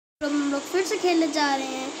हम लोग फिर से खेलने जा रहे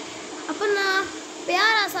हैं अपना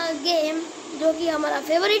प्यारा सा गेम जो कि हमारा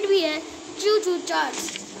फेवरेट भी है, चू चू चार्ज।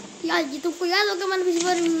 यार ये तुमको याद होगा मैंने पिछली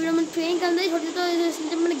बार वीडियो में ट्रेन के अंदर ही छोड़ी, तो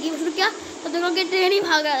जब मैंने गेम शुरू किया तो देखो कि ट्रेन ही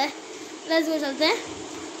भाग रहा है। लेट्स गो चलते हैं।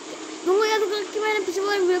 तुमको याद होगा कि मैंने पिछली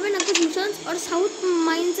बार वीडियो में ना कुछ मिशंस और साउथ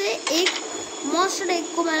माइन से एक मॉन्स्टर एग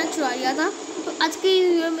को मैंने चुरा लिया था। तो आज की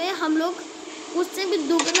वीडियो में हम लोग उससे भी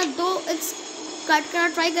दो एग्स काट कर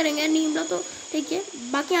ट्राई करेंगे। नहीं मिला तो ठीक है,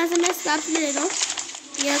 बाकी यहाँ से मैं स्क्रैप्स ले ले रहा हूँ।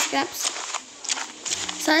 ये स्क्रैप्स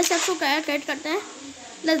सारे स्क्रैप्स को कैट करते हैं।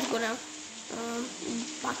 Let's go now.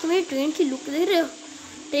 बाकी मेरी ट्रेन की लुक देख रहे हो,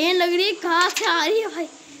 ट्रेन लग रही है कहाँ से आ रही है भाई,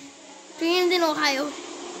 ट्रेन दिन ओहायो।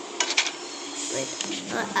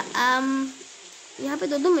 यहाँ पे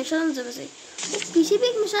दो मिशन है वैसे, पीछे भी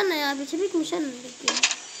एक मिशन है यार, पीछे भी एक मिशन है। देखिए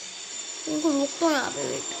इनको रोकता हूँ यहाँ पे,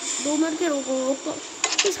 वेट 2 मिनट के रोकता हूँ।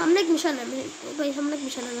 सामने एक मिशन है मेरे भाई, सामने एक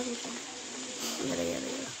मिशन है। एक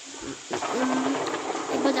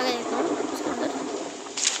बार जगह देखता हूँ, उसके अंदर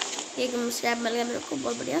एक स्क्रैप मिल गया मेरे को,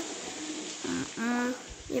 बहुत बढ़िया।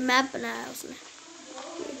 ये मैप बनाया है उसने,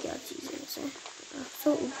 ये क्या चीज़ है वैसे।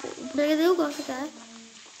 तो ऊपर देखो कहाँ से क्या है,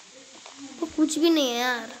 तो कुछ भी नहीं है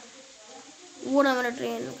यार। वो ना मेरा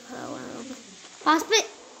ट्रेन खड़ा हुआ है पास पे,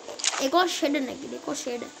 एक और शेड है, एक और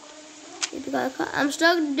शेड है। ये भी कहा था I'm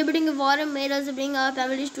stuck debating a war and made us bring our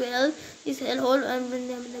families to hell. This hellhole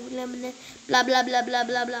blah blah blah blah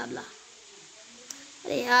blah blah blah.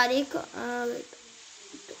 अरे यार एक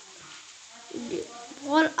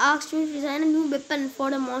Paul asked me to design a new weapon for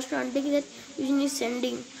the monster hunting that Eugene is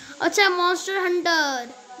sending. अच्छा monster hunter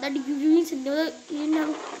that Eugene is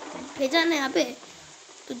sending भेजा ना यहाँ पे,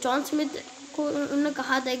 तो John Smith को उन्होंने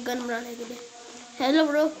कहा था एक गन बनाने के लिए। हेलो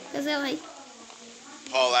ब्रो, कैसे है भाई?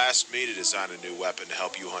 Paul asked me to design a new weapon to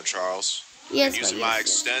help you hunt Charles. Yes, and using my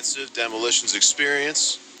extensive demolitions experience,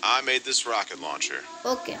 I made this rocket launcher.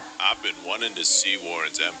 Okay. I've been wanting to see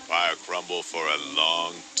Warren's empire crumble for a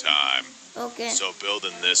long time. Okay. So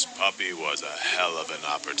building this puppy was a hell of an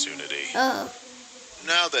opportunity. Oh.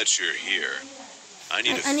 Now that you're here, I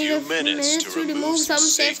need a few minutes to remove some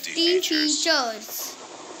safety features.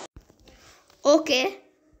 Okay.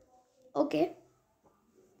 Okay.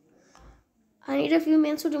 I need a few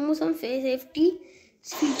minutes to remove some safety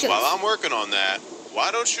features. While I'm working on that,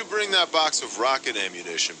 why don't you bring that box of rocket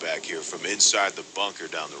ammunition back here from inside the bunker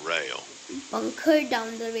down the rail? Bunker down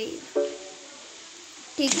the rail.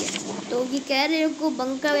 ठीक है, तो ये कह रहे हो को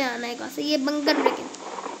bunker में आना है कहाँ से? ये बंकर ब्रेकिंग।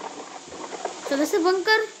 तो वैसे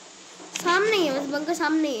बंकर सामने ही है, वैसे बंकर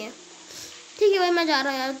सामने ही है। ठीक है भाई, मैं जा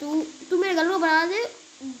रहा हूँ यार। तू मेरे गन को बना दे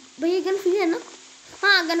भाई। गन फ्री है ना?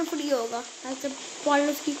 हाँ गन फ्री होगा, ऐसे पॉल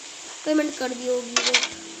ने उसकी पेमेंट कर दी होगी वो।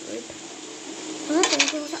 हाँ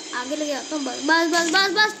थोड़ा आगे लगे जाता हूँ, बस बस बस बस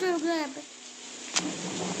बस रुक जाए यहाँ पे।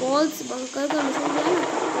 पॉल्स बंकर का मिशन जो है ना,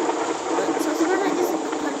 सबसे बड़ा जिस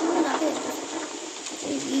खर्च में जाके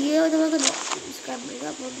ये हो जाएगा तो इसका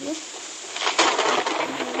मिलेगा बहुत ये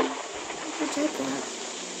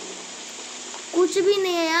कुछ भी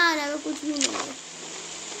नहीं है यार, अगर कुछ भी नहीं है,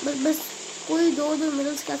 बस कोई दो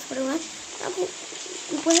मिडल्स कैसे पड़े हुए हैं आपको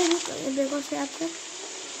ऊपर है। देखो से आपको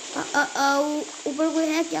ऊपर कोई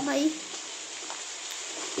है क्या भाई?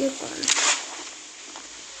 ये कौन?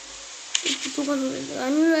 तू कौन है?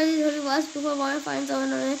 अनिवार्य वास before war finds out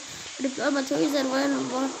deploy materials and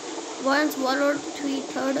once warlord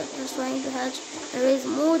 3/3 is trying to hatch and raise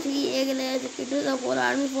more 3 egg layers. The kids of whole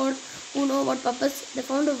army force who know what purpose. They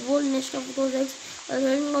found a whole nest of those eggs.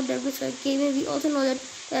 Hearing of that which came in, we also know that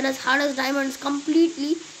they are as hard as diamonds,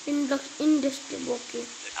 completely indestructible. Okay.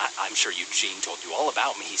 I'm sure Eugene told you all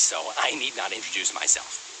about me, so I need not introduce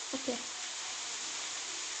myself. Okay.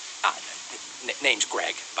 Name's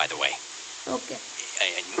Greg, by the way. Okay.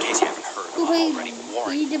 In case you haven't heard already,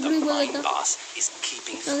 Warren, the mine boss, is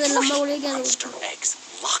keeping 3 monster eggs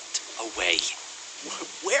locked away.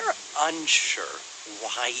 We're unsure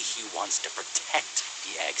why he wants to protect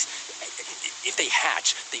the eggs. If they hatch,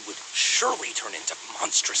 they would surely turn into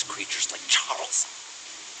monstrous creatures like Charles.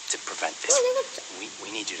 To prevent this, we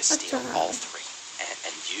need you to steal all 3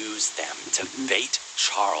 and use them to bait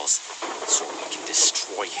Charles so we can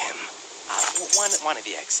destroy him. One of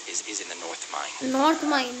the eggs is in the north mine. North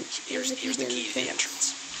mine. Here's the key to the entrance.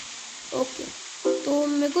 Okay. तो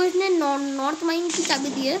मेरे को इसने north mine की चाबी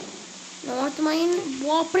दी है। North mine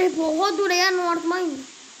बाप रे बहुत दूर है यार नॉर्थ माइन।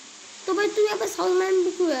 तो भाई तू यहाँ पे साउथ माइन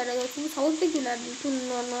पे क्यों आ रहा है? तू साउथ पे क्यों आ रहा है? तू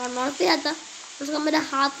नॉर्थ पे आता, उसका मेरे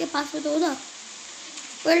हाथ के पास में तो होता।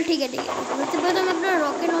 वेल ठीक है ठीक है। सबसे पहले तो मैं अपना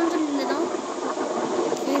रॉकेट लॉन्चर ले लेता हूँ।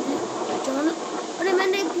 अरे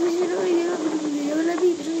मैंने भी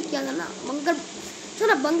क्या करना, बंकर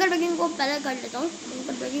चलो बंकर ब्रेकिंग को पहले कर लेता हूँ।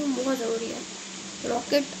 बंकर ब्रेकिंग बहुत ज़रूरी है।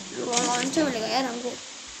 रॉकेट लॉन्चर मिलेगा यार हमको।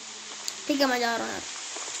 ठीक है मैं जा रहा हूँ यार।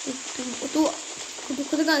 तू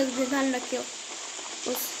खुद का ध्यान रखियो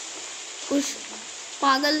उस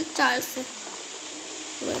पागल चार्ल्स से।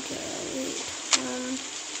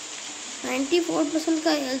 94%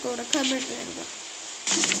 का हेल्थ हो रखा है ब्रेकन का।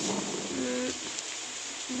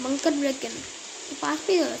 बंकर ब्रेकन पास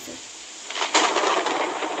भी है वैसे।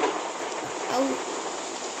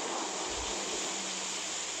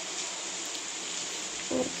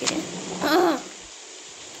 ओके हाँ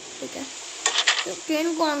ठीक है। तो ट्रेन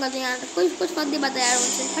को आऊँगा तो यार कुछ फर्क नहीं पता यार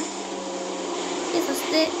उनसे। हट ये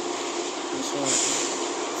सस्ते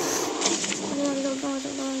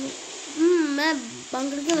मैं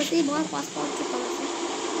बंकर के वैसे ही बहुत पास पहुँच चुका हूँ वैसे।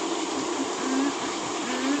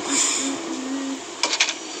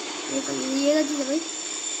 ये क्या चीज़ है भाई?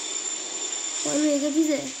 और ये क्या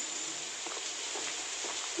चीज़ है?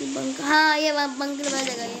 बंकर हाँ ये बंकर वाला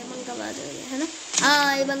जगह है। बंकर वाला जगह है ना?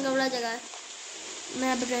 हाँ ये बंकर वाला जगह है।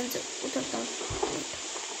 मैं अब ट्रेन से उतरता हूँ।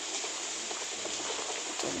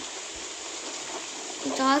 चलो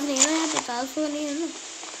चार्ज नहीं है ना यहाँ पे। चार्ज तो नहीं है ना।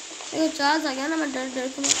 देखो चार्ज आ गया ना। मैं डर के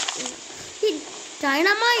ये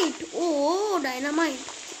डायनामाइट। ओ डायनामाइट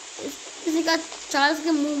किसी का चार्ज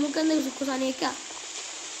के मुंह के अंदर घुसानी है क्या?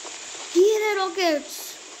 ये रहे रॉकेट्स।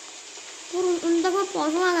 और उन तक मैं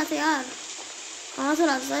पहुँचूँगा कैसे यार? कहाँ से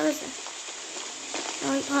रास्ता है वैसे?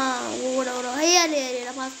 हाँ वो रहा है यार।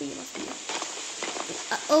 ये पास भी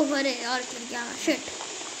ओह अरे यार क्या शिट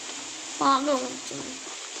पागल हूँ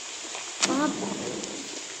कहाँ?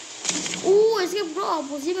 ओह इसके ब्रो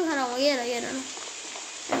ऑपोजिट पे खड़ा हुआ। ये रहा ना।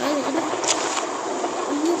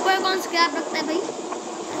 ऊपर कौन स्क्रैप रखता है भाई?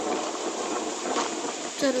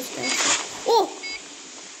 चलो स्क्रैप। ओह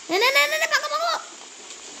नहीं भागो।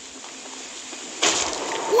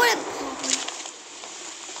 ओए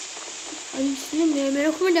इसने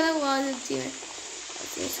मेरे को डैमेज हुआ देती है।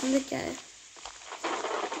 समझ क्या है?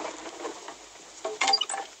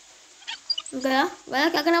 गया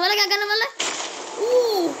क्या करने वाला?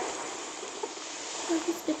 ओह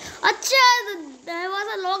अच्छा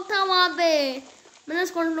दरवाजा लॉक था वहाँ पे। मैंने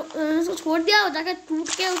उसको छोड़ दिया जाके टूट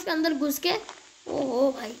के उसके अंदर घुस के।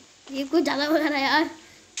 ओहो भाई ये कुछ ज़्यादा हो रहा है यार।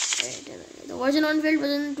 Version 1 failed,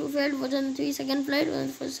 version 2 failed, version 3 second flight,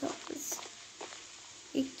 version 4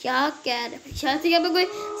 ये क्या कह रहे हैं? शायद यहाँ पे कोई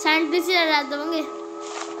साइंटिस्ट ही रहते होंगे।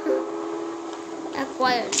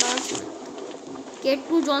 Acquire John Smith gate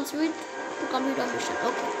to John Smith to complete our mission.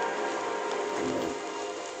 Okay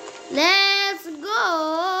let's go.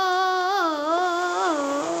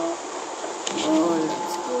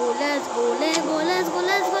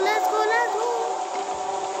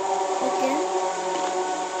 Okay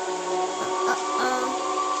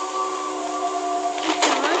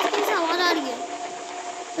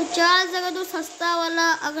तो चार्ज अगर तो सस्ता वाला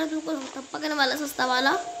अगर तुमको थप्पा करने वाला सस्ता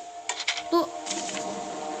वाला तो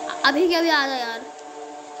अभी क्या भी आ जा यार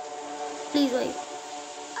प्लीज़ भाई।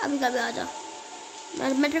 अभी का भी आ जा।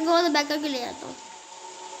 मैं ट्रेन को बैक करके ले आता हूँ।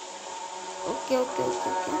 ओके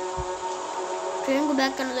ट्रेन को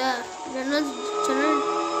बैक करना दो यार। जनरल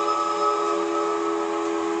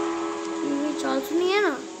ये चार्ज नहीं है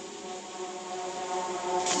ना।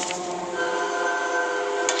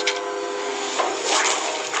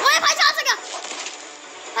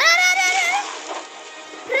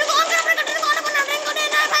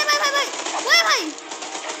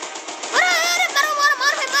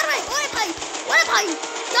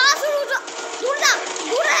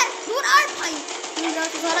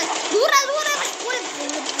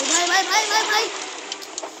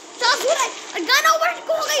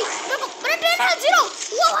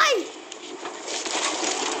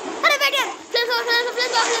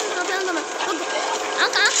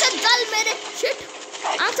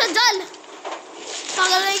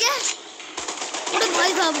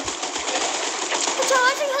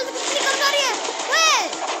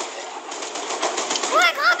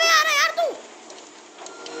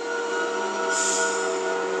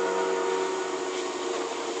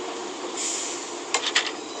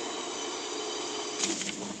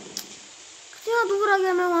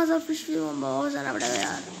 बहुत सारा पड़ेगा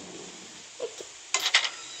यार।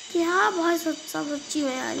 क्या भाई सच्ची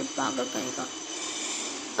में यार पागल कहीं का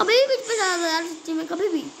कभी भी बीच पे जाता यार सच्ची में कभी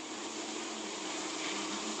भी।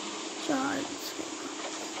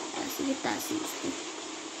 ऐसी की तैसी इसकी।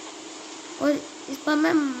 और इस पर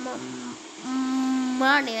मैं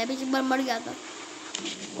मार नहीं रहा। पीछे बार मर गया था।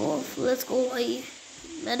 ओह लेट्स गो भाई।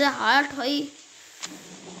 मेरे हार्ट भाई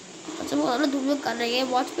अच्छा बहुत ज़्यादा धूप कर रही है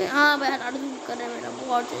वॉच पे। हाँ भाई हार्ट धूप कर रहा है मेरा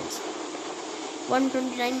बहुत।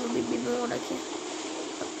 129 में भी हो रखी है।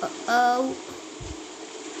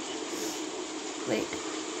 वेट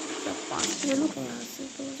पास ले लो क्या यहाँ से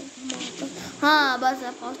तो हाँ बस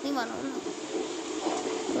पहुँचने वाला हूँ ना,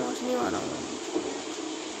 पहुँचने वाला हूँ।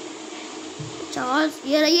 चार्ल्स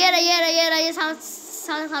ये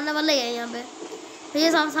सामने वाला ही है यहाँ पे,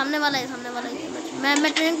 ये सामने वाला है।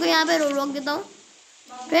 मैं ट्रेन को यहाँ पे रोक देता हूँ।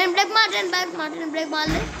 ट्रेन ब्रेक मार, ट्रेन ब्रेक मार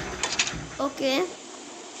ले। Okay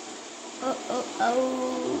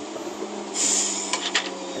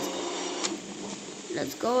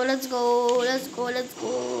let's go.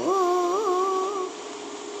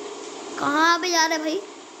 कहाँ पे जा रहे भाई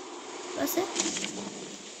वैसे?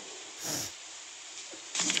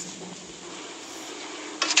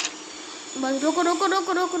 बस रोको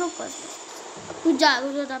बस। तू जा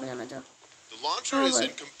पे जाना चाह। The launcher is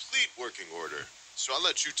in complete working order, so I'll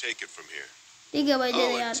let you take it from here. ठीक है भाई, दे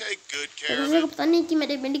दे यार। Take good care of मुझे it. पता नहीं कि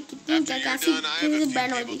मेरे बेंडी कितनी After you're कैसी done, I have a few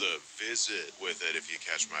band people होगी। to visit with it if you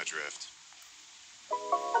catch my drift.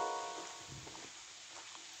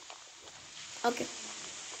 Okay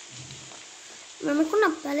मेरे को ना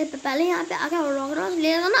पहले यहाँ पे आके रॉकेट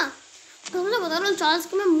ले था ना, तो मुझे बता रहा चार्ल्स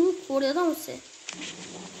के मैं मुंह फोड़ देता हूँ उससे।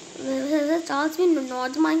 वैसे चार्ल्स भी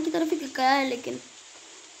नॉर्थ माइन की तरफ ही गया है, लेकिन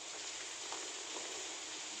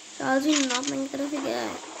चार्ल्स भी नॉर्थ माइन की तरफ ही गया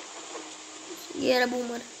है। ये रहा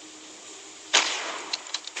बूमर।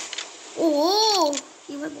 ओह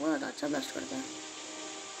ये भाई बहुत अच्छा ब्लास्ट करता है।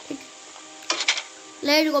 ठीक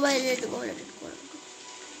लेट गो भाई, लेट गो।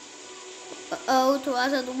 थोड़ा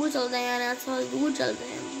सा दूर चलते हैं यार, थोड़ा दूर चलते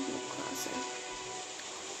हैं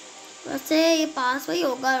वैसे ये पास वही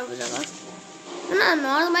होगा जगह ना।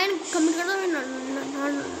 नॉर्थ माइन कमेंट कर दो,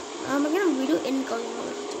 मैं वीडियो एंड कर दूँगा।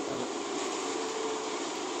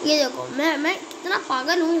 ये देखो मैं कितना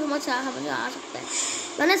पागल हूँ, समझ आ सकता है।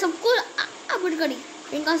 मैंने सब कुछ अपडेट करी,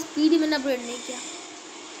 ट्रेन का स्पीड ही मैंने अपडेट नहीं किया।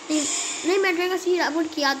 नहीं मैं ट्रेन का स्पीड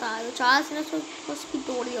अपडेट किया था, 4 से ना स्पीड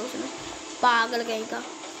तोड़ दिया उसने, पागल कहीं का।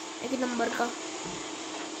 एक नंबर का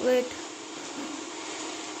वेट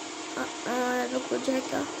कुछ है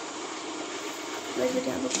क्या? वेट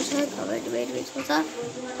यहाँ पे कुछ है क्या? वेट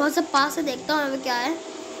थोड़ा सा पास से देखता हूँ यहाँ पे क्या है।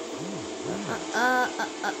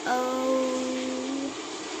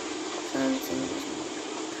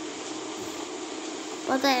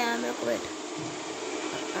 पता है यार मेरे को। वेट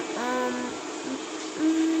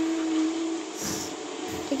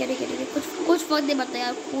ठीक है कुछ फर्क नहीं पड़ता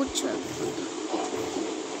यार, कुछ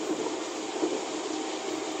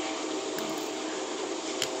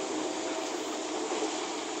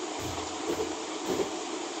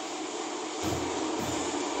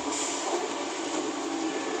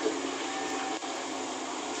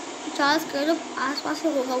चार्ल्स कह लो आसपास से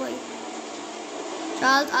होगा भाई,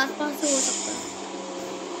 चार्ल्स आसपास से हो सकता है,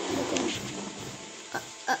 लेकिन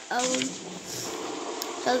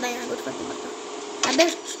चलता है यहाँ कुछ करते पड़ता। अबे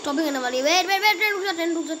स्टॉपिंग करने वाली है। वेट ट्रेन रुक जा।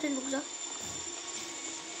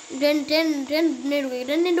 ट्रेन नहीं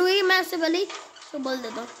रुकेगी। मैं उससे पहले ही उसको बोल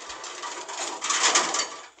देता हूँ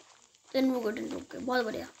ट्रेन रुक गई। बहुत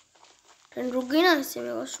बढ़िया, ट्रेन रुक गई ना, इससे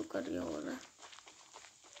मेरे को शुक्र ये हो रहा है।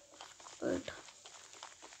 वेट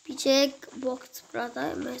पीछे एक बॉक्स पड़ा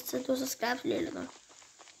है, मैं इससे 200 स्क्रैप्स ले लेता हूँ।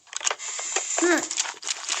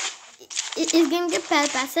 इस गेम के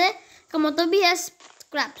पैसे का मतलब भी है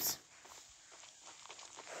स्क्रैप्स।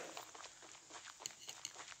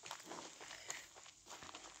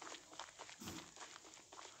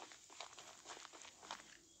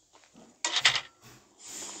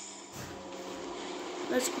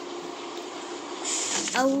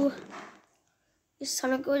 अब इस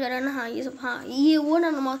समय को जा रहा है ना। हाँ ये सब, हाँ ये वो ना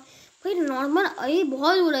नॉर्मल भाई, नॉर्मल अरे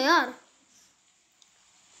बहुत दूर है यार।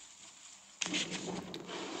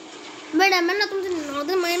 मैं ना तुमसे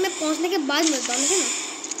नॉर्दर्न माइन में पहुंचने के बाद मिलता हूँ, ठीक है।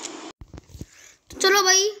 तो चलो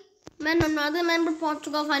भाई मैं नॉर्दर्न माइन पर पहुंच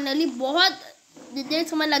चुका फाइनली। बहुत देर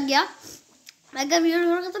समय लग गया। मैं अगर वीडियो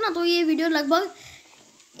छोड़ करता ना तो ये वीडियो लगभग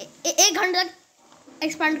 1 घंटे तक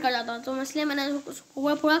एक्सपेंड कर जाता, तो इसलिए मैंने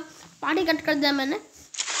पूरा पार्टी कट कर दिया मैंने।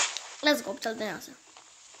 लेट्स गो, चलते हैं यहाँ से।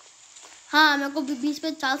 हाँ मेरे को बीच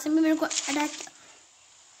पे चार्ल्स ने भी मेरे को अटैक किया।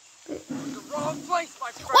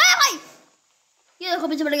 भाई ये देखो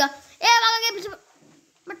पीछे पड़ेगा। भागा के पीछे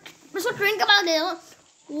मैं इसको ट्रेन के पास ले जाऊँ।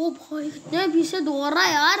 ओ भाई कितने पीछे दौड़ रहा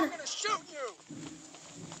है यार।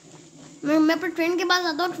 मैं अपने ट्रेन के पास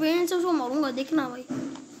आता हूँ, ट्रेन से उसको मारूंगा, देखना भाई।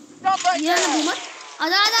 ये ना बूमर,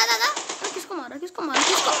 आजा। किसको मारा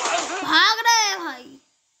भाग रहा है भाई,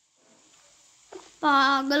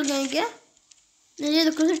 पागल गए क्या? ये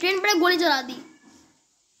देखो ट्रेन पे गोली चला दी,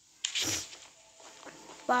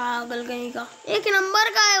 पागल कहीं का। 1 नंबर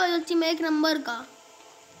का है वो बच्ची में, 1 नंबर का।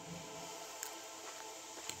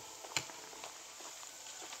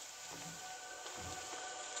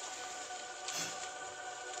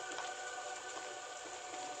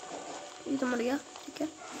 तो मर गया। ठीक है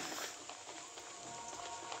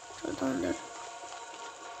चलता हूँ अंदर।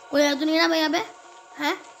 कोई है तो नहीं ना भाई यहाँ पे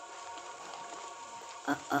हैं?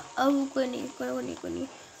 कोई नहीं कोई नहीं।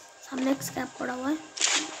 सामने एक स्क्रैप पड़ा हुआ है।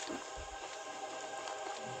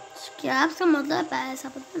 स्क्रैप का मतलब है पैसा,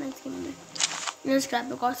 पता नहीं इसके मुझे।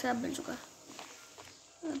 स्क्रैप एक और स्क्रैप मिल चुका है।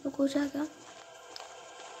 यहाँ पे कुछ है क्या?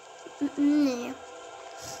 नहीं है,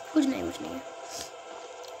 कुछ नहीं है।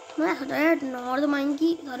 मैं सोचा यार नॉर्थ माइन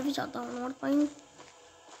की तरफ ही चाहता हूँ। नॉर्थ माइन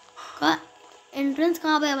का एंट्रेंस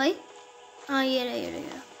कहाँ पे है भाई? हाँ ये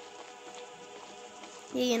रहा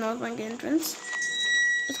ये नॉर्थ माइन का एंट्रेंस।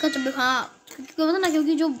 इसका जब हाँ क्योंकि पता ना,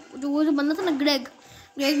 क्योंकि जो वो जो बंदा था ना ग्रेग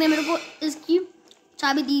ने मेरे को इसकी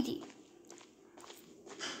चाबी दी थी।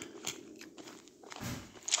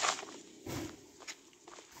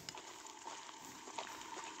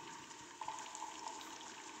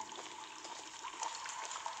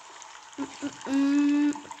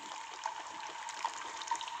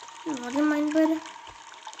 नॉर्दर्न माइन पर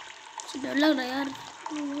डर लग रहा है यार।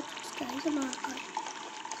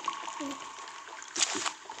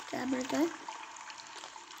 क्या मिलता है?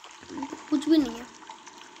 कुछ भी नहीं है।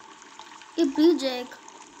 ये ब्रिज है एक,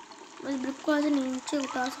 मैं ब्रिज को ऐसे नीचे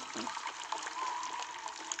उतार सकता हूँ।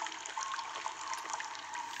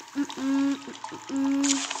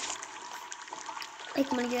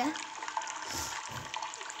 एक मिल गया।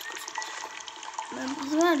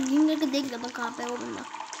 मैं रीम करके देख लेता हूँ कहाँ पे है वो बंदा।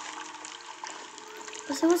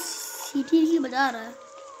 वैसे वो सीटी बजा रहा है।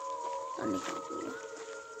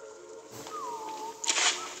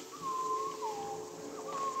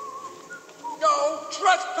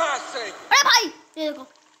 अरे भाई ये देखो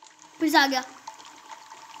फिर से आ गया।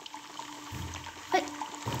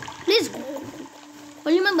 प्लीज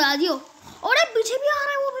बोलिए मैं बता दियो। अरे पीछे भी आ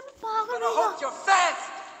रहा है वो भी पागल होगा।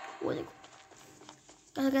 वो देखो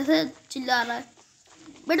कैसे कैसे चिल्ला रहा है।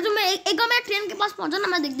 बेटा तुम एक बार मैं ट्रेन के पास पहुंचा ना,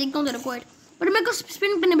 मैं देखता हूँ तेरे को। बट मेरे को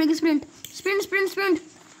स्प्रिंट करनी पड़ेगी। स्प्रिंट।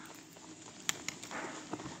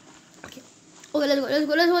 Okay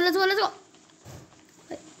let's go.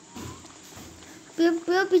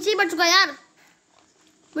 पीछे ही बढ़ चुका यार।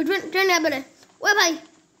 ट्रेन यहाँ पर है। ओए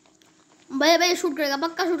भाई शूट करेगा,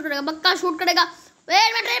 पक्का शूट करेगा।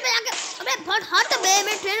 वेट मैं ट्रेन पे जाके अबे फट हट बे,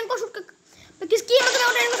 मैं ट्रेन को शूट कर किसकी हिम्मत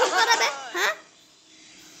में ट्रेन को शूट कर रहा बे? हैं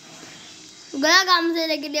गया काम से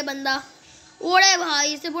लेके लिए बंदा। ओरे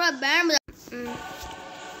भाई इससे पूरा बैंड बजा।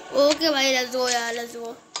 ओके भाई लेट्स गो यार, लेट्स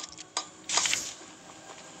गो।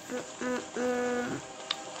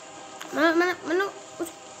 मैंने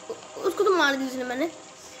उसको तो मार दी उसने मैंने,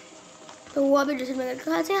 तो वो अभी डिसीजन मेकर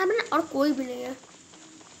कहा से यहाँ पे ना और कोई भी नहीं है।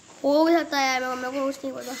 हो भी सकता है यार, मेरे को कुछ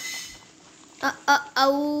नहीं पता।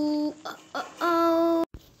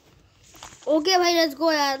 ओके भाई लेट्स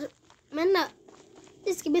गो यार। मैं ना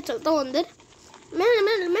इसके भी चलता हूँ अंदर। मैं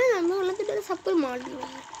सब कुछ मार दिया।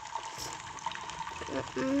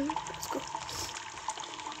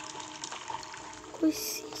 कोई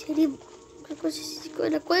सीढ़ी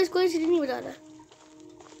नहीं बजा रहा।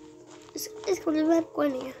 इस कमरे में कोई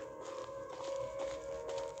नहीं है।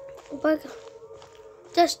 ऊपर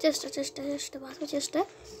का चेस्ट पास में चेस्ट है।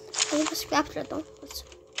 मैं बस स्क्रैप करता हूँ।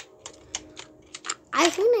 आई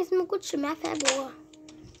थिंक ना इसमें कुछ मैप है होगा,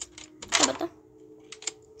 क्या बता।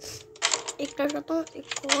 एक कर करता हूँ, एक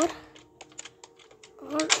और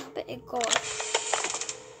यहाँ पे एक और।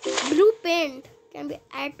 Blue paint can be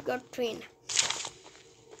at your train.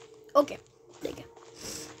 Okay देखिए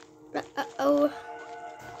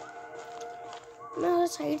मैं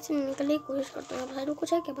साइड से निकलने की कोशिश करता हूँ। साइड में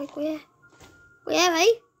कुछ है क्या भाई? कोई है भाई?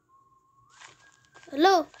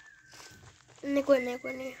 हेलो? नहीं कोई नहीं।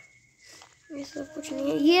 ये सब कुछ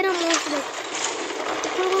नहीं है। ये रहा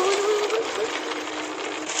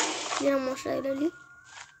मोस्टर ले ली।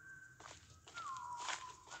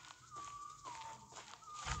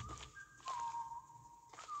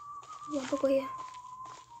 यहाँ पे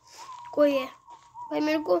कोई है भाई।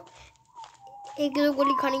 मेरे को 1 किलो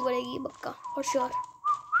गोली खानी पड़ेगी पक्का और श्योर।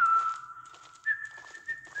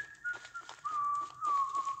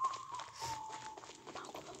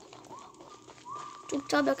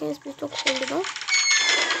 चुपचाप रखें, इस पिस्टल को खोल देता हूँ।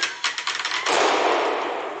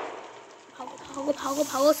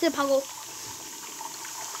 भागो से भागो।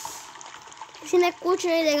 किसी ने कुछ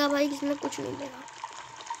नहीं देगा भाई, किसी ने कुछ नहीं देगा।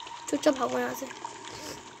 चुपचाप भागो यहाँ से।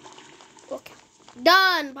 ओके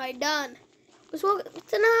डन भाई डन। उसको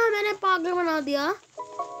इतना मैंने पागल बना दिया,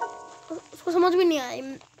 उसको समझ भी नहीं आया।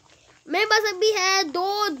 मेरे पास अभी है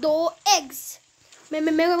दो एग्स।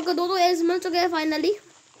 मेरे को 2 एग्स मिल चुके हैं फाइनली।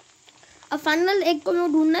 अब फाइनल एग को मेरे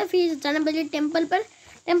को ढूंढना है, फिर जाना पड़ेगा टेम्पल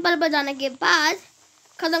पर जाने के बाद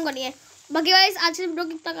ख़त्म करनी है। बाकी गाइस आज की वीडियो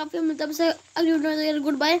कितना काफ़ी मतलब से अगली वीडियो में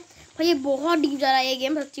गुड बाय। भाई ये बहुत डीप जा रहा है ये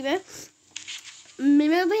गेम सच्ची में।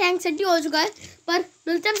 मेरा भाई हैंग सेट ही हो चुका है। पर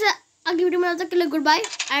मिलते हैं आपसे अगली वीडियो में, तब तक के लिए good bye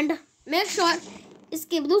and make sure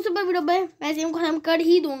इसके दूसरे वीडियो में मैं खत्म कर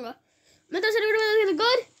ही दूंगा। मैं तो वीडियो में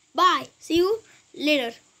good bye, C you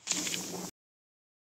later.